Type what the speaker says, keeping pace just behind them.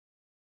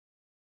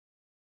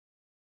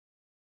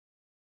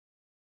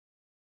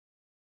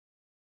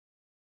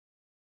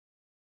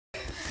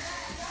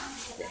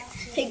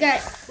Hey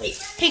guys,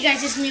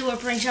 it's me,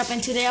 Prank Shop,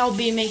 and today I'll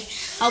be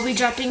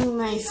dropping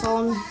my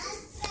phone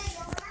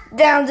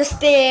down the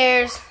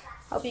stairs.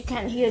 Hope you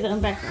can't hear them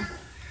back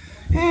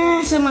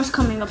there. Someone's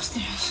coming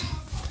upstairs.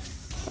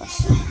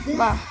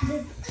 Bye.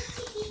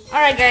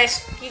 Alright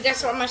guys, you guys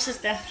saw my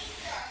sister.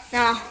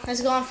 Now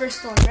let's go on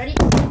first one. Ready?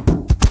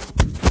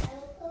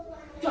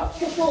 Drop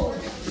the phone.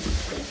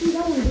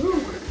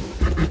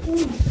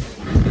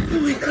 Oh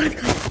my god,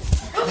 guys.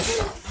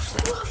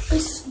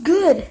 It's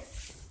good.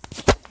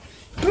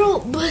 Bro,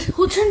 but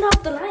who turned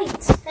off the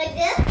lights? Like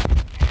this?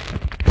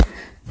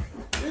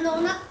 No,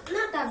 not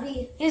that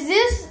big. Is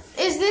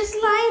this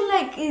light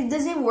like,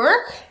 does it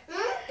work?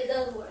 It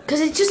does work.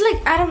 Cause it's just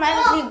like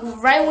automatically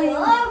right when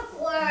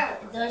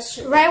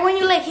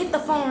you like hit the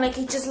phone, like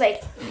it just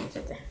like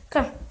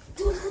come.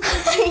 Right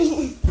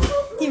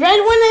when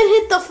I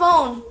hit the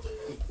phone,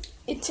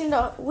 it turned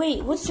off.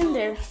 Wait, what's in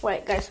there?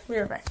 Wait, guys,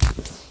 we're back.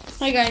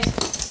 Hi guys,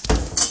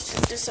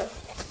 check this out.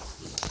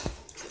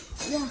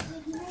 Yeah.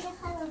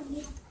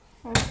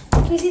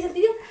 Can you see the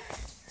video?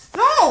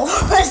 No,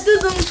 I still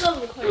don't show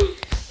recording.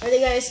 Ready,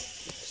 guys?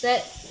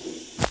 Set.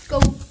 Go.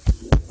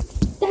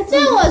 That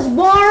was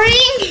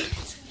boring.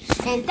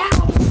 And that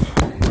was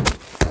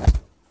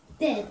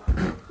dead.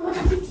 What a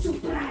big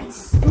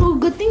surprise. Oh,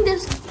 good thing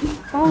this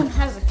phone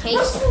has a case.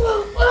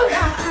 I'll be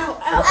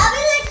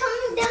like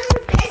coming down the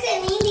stairs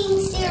and eating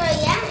cereal,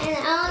 yeah? And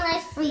I'll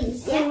like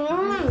freeze, yeah?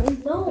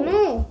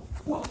 No.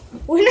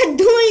 We're not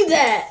doing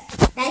that.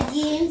 That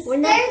game's We're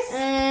not.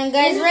 And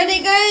guys,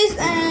 ready, guys?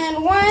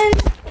 And 1,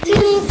 2,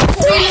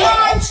 3,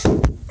 launch.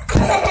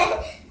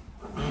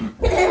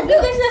 Look,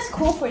 guys, that's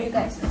cool for you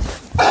guys.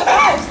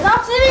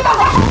 Stop sitting on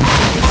that.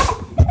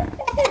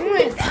 Oh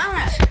my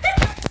gosh.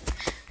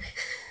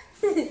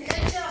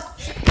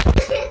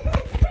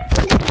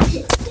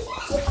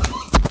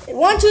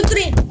 1, 2,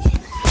 3.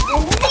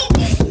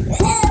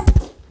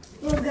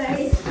 Look,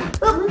 guys.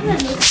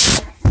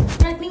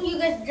 I think you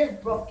guys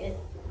just broke it.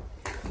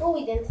 Oh,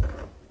 we didn't.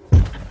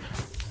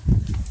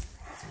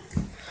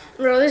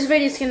 Bro, this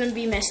video is gonna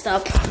be messed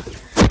up.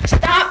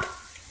 Stop!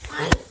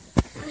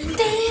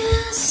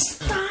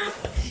 Stop!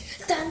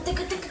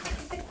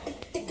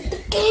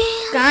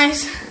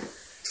 Guys,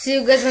 see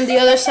you guys on the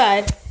other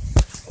side.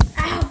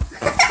 Ow!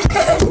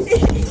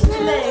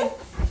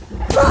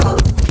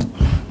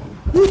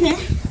 Okay.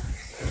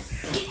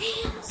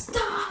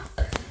 Stop!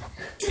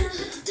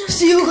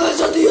 See you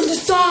guys on the other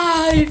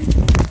side.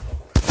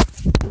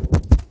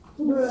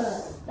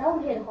 Bruh, That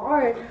would hit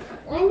hard.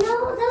 I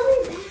know, that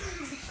was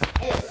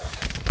bad.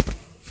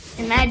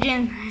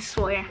 Imagine, I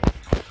swear.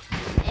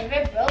 If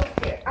it broke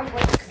here, I'm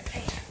going to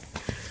pay.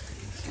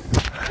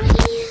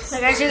 So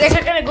guys, you guys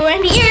are gonna go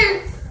in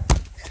here.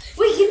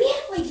 Wait, give me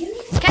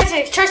it. Catch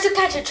it. Try to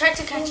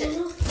catch it.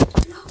 No.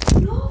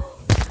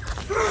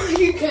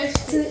 You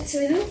catch it.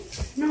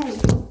 No,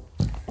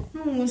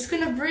 it's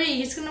gonna break.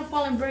 It's gonna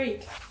fall and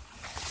break.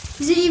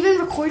 Is it even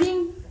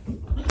recording?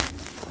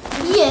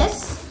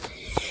 Yes.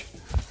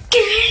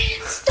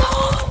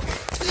 Stop!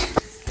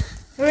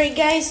 Alright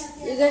guys,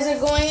 you guys are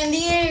going in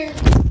the air.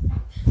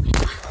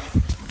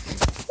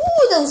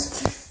 Ooh, that was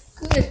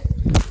good.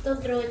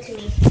 Don't throw it to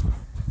me.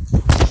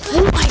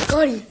 Oh my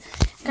god.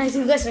 Guys,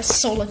 you guys are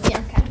so lucky.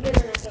 I'm kind of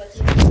Better not throw it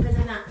to me.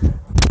 Better not.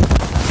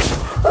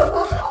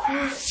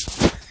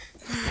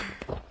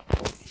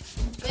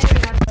 Better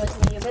not throw it to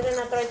me. You better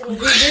not throw it to me.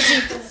 You're dizzy.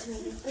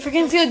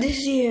 freaking feel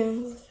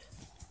dizzy.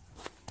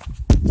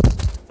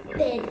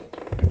 Dead.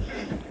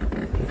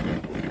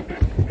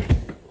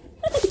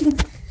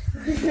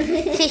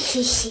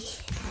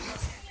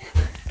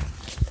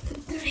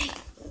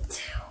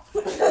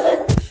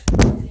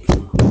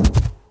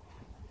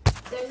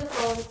 There's a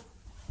phone.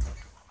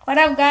 What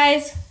up,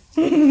 guys?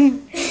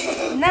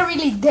 I'm not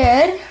really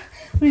dead.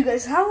 Wait,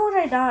 guys, how would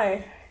I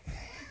die?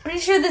 Pretty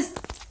sure this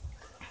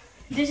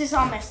is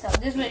all messed up.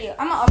 This video,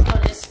 I'm gonna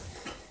upload this.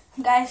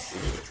 Guys,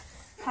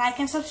 like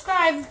and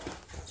subscribe.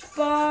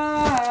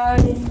 Bye.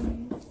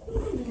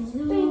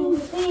 Bing,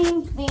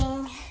 bing,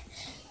 bing.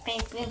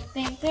 Bing, bing,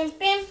 bing, bing,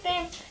 bing,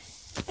 bing.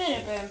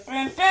 Bing, bing,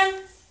 bing, bing.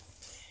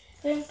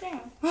 Bing, bing.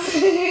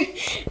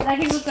 Like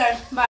and subscribe.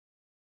 Bye.